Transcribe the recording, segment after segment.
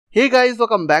Hey guys,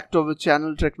 welcome back to our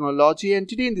channel Technology, and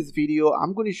today in this video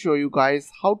I'm going to show you guys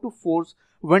how to force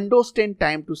Windows 10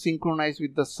 time to synchronize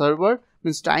with the server,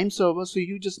 means time server. So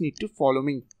you just need to follow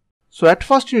me. So at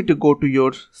first you need to go to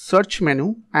your search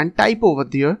menu and type over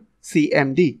there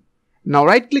CMD. Now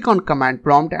right click on command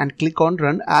prompt and click on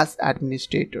run as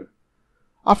administrator.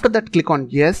 After that click on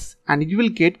yes and you will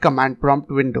get command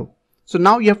prompt window. So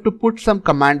now you have to put some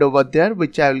command over there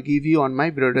which I will give you on my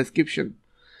video description.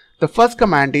 The first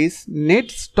command is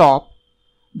net stop,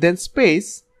 then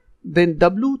space, then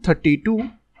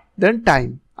W32, then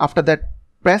time. After that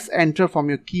press enter from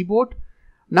your keyboard.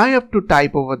 Now you have to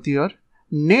type over there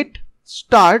net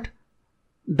start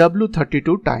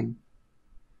W32 time.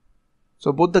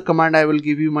 So both the command I will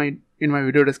give you in my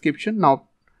video description. Now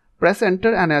press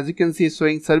enter and as you can see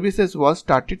showing services was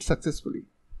started successfully.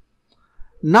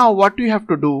 Now what you have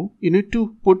to do, you need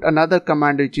to put another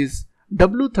command which is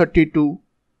W32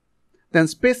 then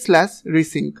space /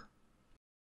 resync.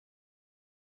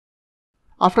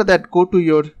 After that go to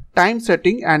your time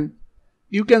setting and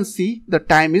you can see the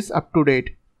time is up to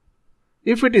date.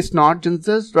 If it is not,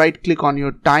 just right click on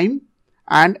your time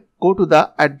and go to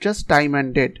the adjust time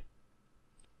and date.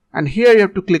 And here you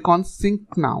have to click on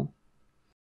sync now.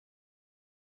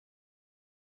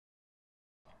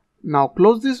 Now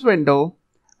close this window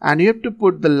and you have to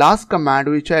put the last command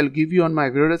which I will give you on my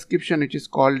video description, which is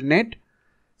called net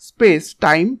space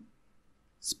time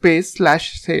space /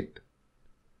 set.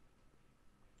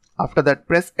 After that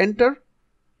press enter.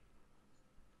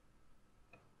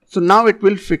 So now it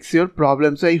will fix your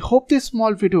problem. So I hope this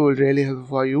small video will really help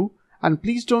for you, and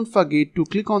please don't forget to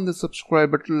click on the subscribe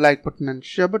button, like button and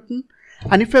share button.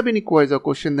 And if you have any queries or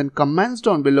question, then comments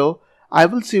down below. I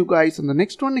will see you guys on the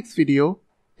next video.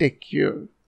 Take care.